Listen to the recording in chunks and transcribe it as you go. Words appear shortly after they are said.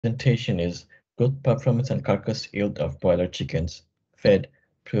presentation is growth performance and carcass yield of broiler chickens fed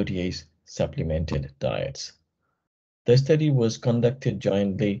protease supplemented diets. The study was conducted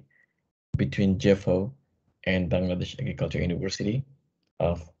jointly between JEFO and Bangladesh Agriculture University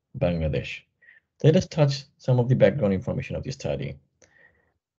of Bangladesh. Let us touch some of the background information of the study.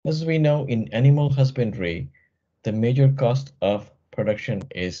 As we know, in animal husbandry, the major cost of production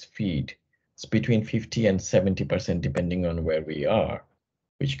is feed. It's between 50 and 70% depending on where we are,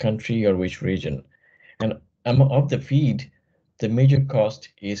 which country or which region. And of the feed, the major cost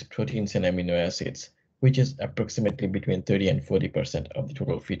is proteins and amino acids, which is approximately between 30 and 40% of the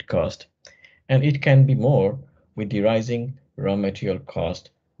total feed cost. And it can be more with the rising raw material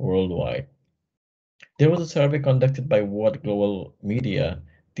cost worldwide. There was a survey conducted by World Global Media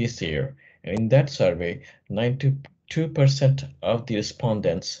this year, and in that survey, 92% of the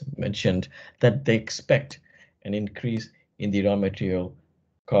respondents mentioned that they expect an increase in the raw material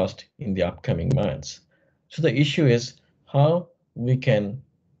cost in the upcoming months. So the issue is how we can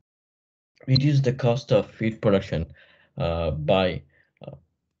reduce the cost of feed production by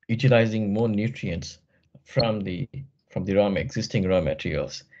utilizing more nutrients from the existing raw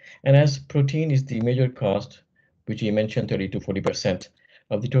materials. And as protein is the major cost, which you mentioned 30 to 40%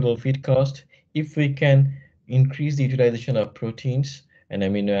 of the total feed cost, if we can increase the utilization of proteins and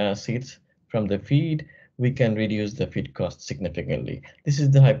amino acids from the feed, we can reduce the feed cost significantly. This is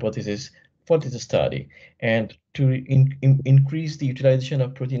the hypothesis for this study. And to increase the utilization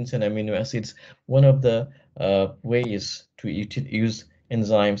of proteins and amino acids, one of the ways to use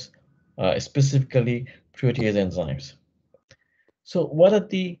enzymes, specifically protease enzymes. So what are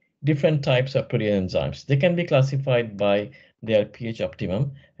the different types of protease enzymes? They can be classified by their pH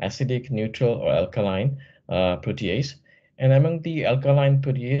optimum, acidic, neutral, or alkaline protease. And among the alkaline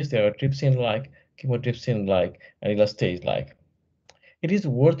protease, there are trypsin-like, chymotrypsin-like, and elastase-like. It is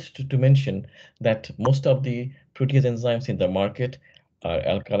worth to mention that most of the protease enzymes in the market are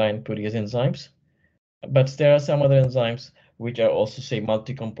alkaline protease enzymes, but there are some other enzymes which are also, say,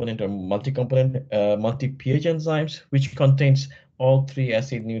 multi-component or multi-pH enzymes, which contains all three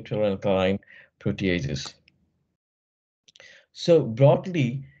acid, neutral, and alkaline proteases. So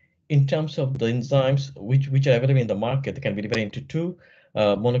broadly, in terms of the enzymes which are available in the market, they can be divided into two,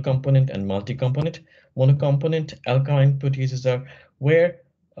 monocomponent and multi-component. Monocomponent alkaline proteases are where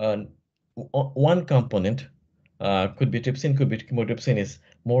one component could be trypsin, could be chymotrypsin, is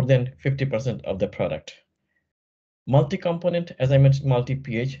more than 50% of the product. Multi-component, as I mentioned,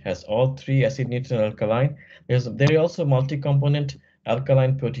 multi-pH has all three acid, neutral, and alkaline. There is also multi-component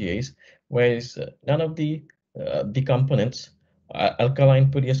alkaline protease, whereas none of the components,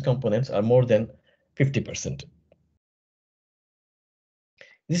 alkaline protease components, are more than 50%.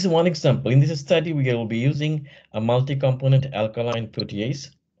 This is one example. In this study, we will be using a multi-component alkaline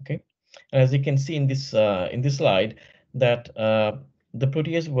protease. Okay, and as you can see in this slide, that the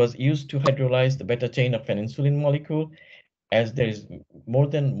protease was used to hydrolyze the beta chain of an insulin molecule. As there is more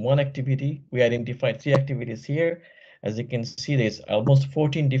than one activity, we identified 3 activities here. As you can see, there's almost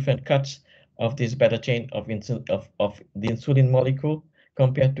 14 different cuts of this beta chain of the insulin molecule,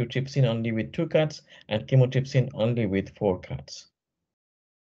 compared to trypsin only with 2 cuts and chymotrypsin only with 4 cuts.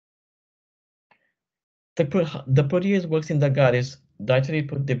 The protease works in the gut is dietary.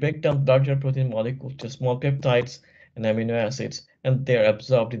 They break down larger protein molecules to small peptides and amino acids, and they're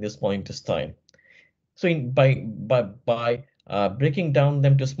absorbed in the small intestine. So by breaking down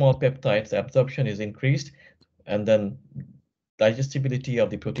them to small peptides, the absorption is increased, and then digestibility of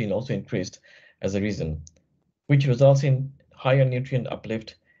the protein also increased as a reason, which results in higher nutrient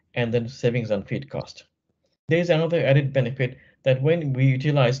uplift and then savings on feed cost. There is another added benefit that when we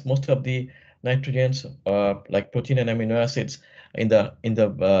utilize most of the nitrogens, like protein and amino acids, in the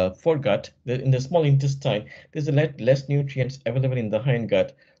foregut, in the small intestine, there's less nutrients available in the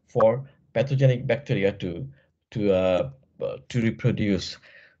hindgut for pathogenic bacteria to reproduce.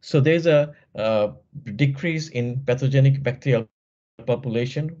 So there's a decrease in pathogenic bacterial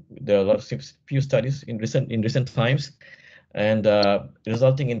population. There are a lot of few studies in recent times, and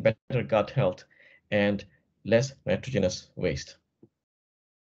resulting in better gut health and less nitrogenous waste.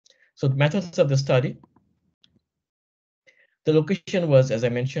 So the methods of the study. The location was, as I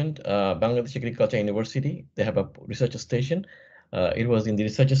mentioned, Bangladesh Agriculture University. They have a research station. It was in the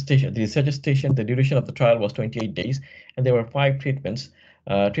research station. The duration of the trial was 28 days, and there were 5 treatments.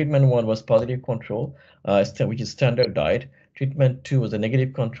 Treatment 1 was positive control, which is standard diet. Treatment 2 was a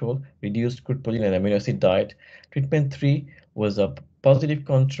negative control, reduced crude protein and amino acid diet. Treatment 3 was a positive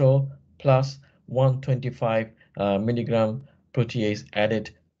control plus 125 milligram protease added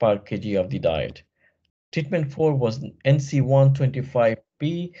per kg of the diet. Treatment 4 was NC 125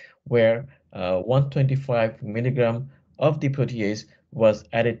 B, where 125 milligram of the protease was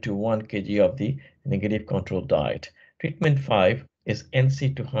added to 1 kg of the negative control diet. Treatment 5 is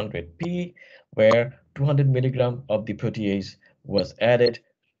NC200P, where 200 milligram of the protease was added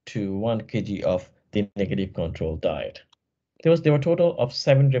to 1 kg of the negative control diet. There were a total of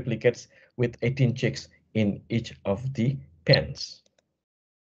 7 replicates with 18 chicks in each of the pens.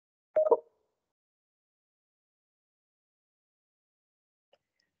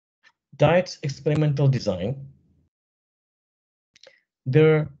 Diet's experimental design.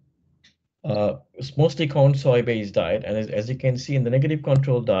 There it's mostly corn soy-based diet, and as you can see in the negative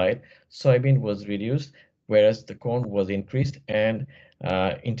control diet, soybean was reduced, whereas the corn was increased, and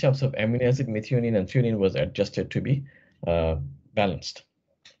in terms of amino acid, methionine and threonine was adjusted to be balanced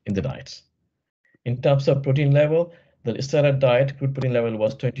in the diets. In terms of protein level, the standard diet, crude protein level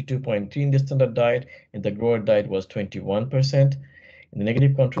was 22.3 in the standard diet, and the grower diet was 21%. In the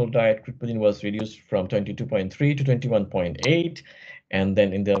negative control diet, crude protein was reduced from 22.3 to 21.8. And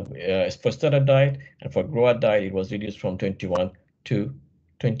then in the for standard diet and for grower diet, it was reduced from 21 to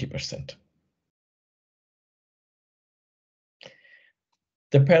 20%.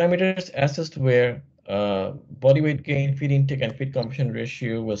 The parameters assessed were body weight gain, feed intake, and feed conversion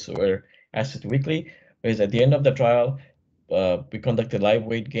ratio were assessed weekly, whereas at the end of the trial, we conducted live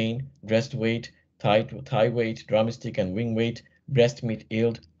weight gain, breast weight, thigh weight, drumstick and wing weight, breast meat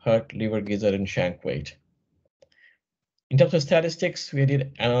yield, heart, liver, gizzard, and shank weight. In terms of statistics, we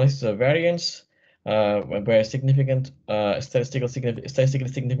did analysis of variance, where statistically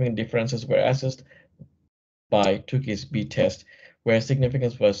significant differences were assessed by Tukey's B test, where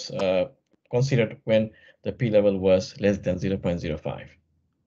significance was considered when the P level was less than 0.05.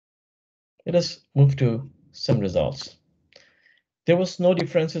 Let us move to some results. There was no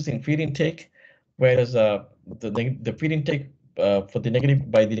differences in feed intake, whereas the feed intake for the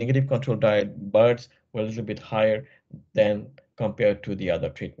negative control diet birds were a little bit higher than compared to the other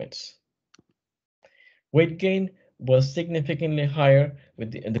treatments. Weight gain was significantly higher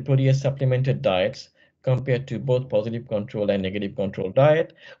with the protease supplemented diets compared to both positive control and negative control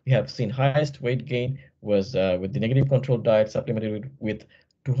diet. We have seen highest weight gain was with the negative control diet supplemented with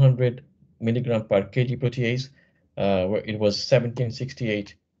 200 milligram per kg protease, where it was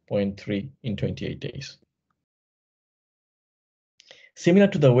 1768.3 in 28 days. Similar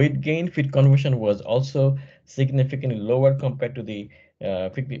to the weight gain, feed conversion was also significantly lower compared to the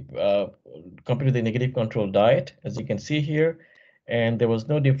negative control diet, as you can see here, and there was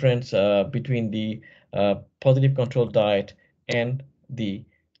no difference between the positive control diet and the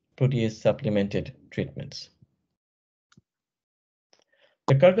protease supplemented treatments.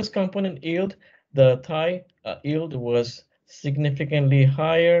 The carcass component yield, the thigh yield was significantly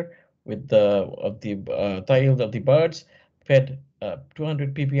higher with the thigh yield of the birds fed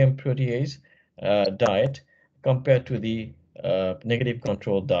 200 ppm protease diet compared to the negative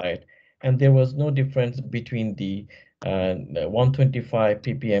control diet, and there was no difference between the 125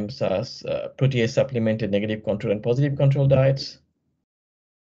 ppm protease supplemented negative control and positive control diets,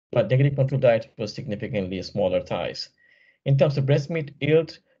 but negative control diet was significantly smaller thighs. In terms of breast meat,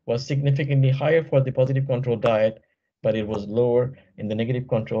 yield was significantly higher for the positive control diet, but it was lower in the negative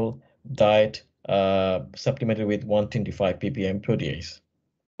control diet supplemented with 125 ppm protease.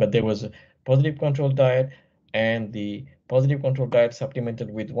 But there was a positive control diet, and the positive control diet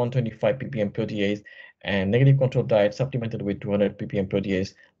supplemented with 125 ppm protease and negative control diet supplemented with 200 ppm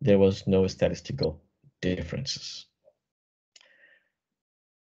protease. There was no statistical differences.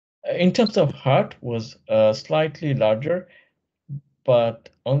 In terms of heart, was slightly larger, but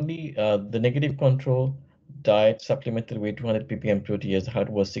only the negative control diet supplemented with 200 ppm protease heart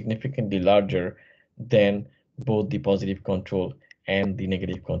was significantly larger than both the positive control and the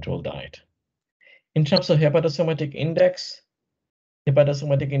negative control diet. In terms of hepatosomatic index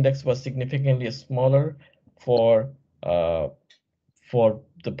was significantly smaller for the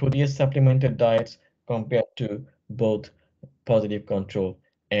protease supplemented diets compared to both positive control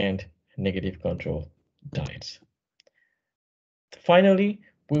and negative control diets. Finally,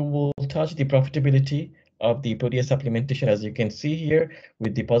 we will touch the profitability of the protease supplementation. As you can see here,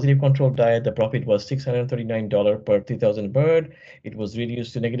 with the positive control diet, the profit was $639 per 3,000 bird. It was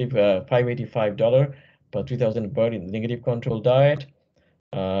reduced to negative $585 per 3,000 bird in the negative control diet.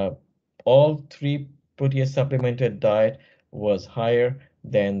 All three protease supplemented diet was higher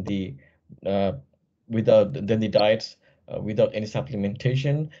than the diets without any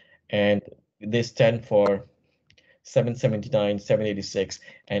supplementation, and they stand for $779, $786,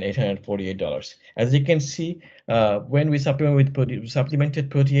 and $848. As you can see, when we supplemented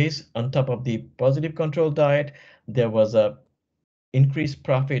protease on top of the positive control diet, there was a increased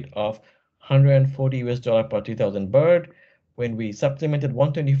profit of $140 per 3,000 bird. When we supplemented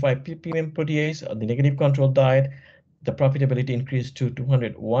 125 ppm protease on the negative control diet, the profitability increased to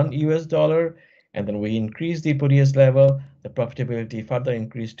 $201. And then we increased the protease level, the profitability further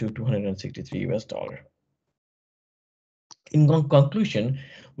increased to $263. In conclusion,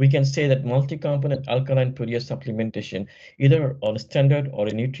 we can say that multi-component alkaline protease supplementation, either on standard or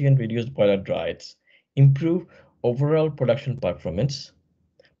a nutrient-reduced broiler diets, improve overall production performance,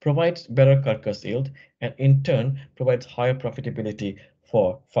 provides better carcass yield, and in turn provides higher profitability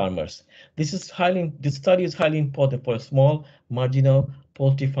for farmers. This study is highly important for small marginal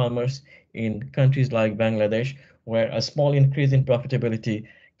poultry farmers in countries like Bangladesh, where a small increase in profitability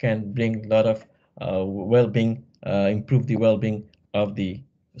can bring a lot of well-being, improve the well-being of the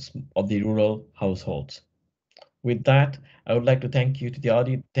rural households. With that, I would like to thank you to the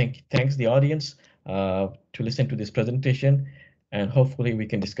audience. Thanks the audience to listen to this presentation, and hopefully we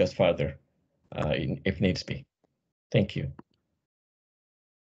can discuss further if needs be. Thank you.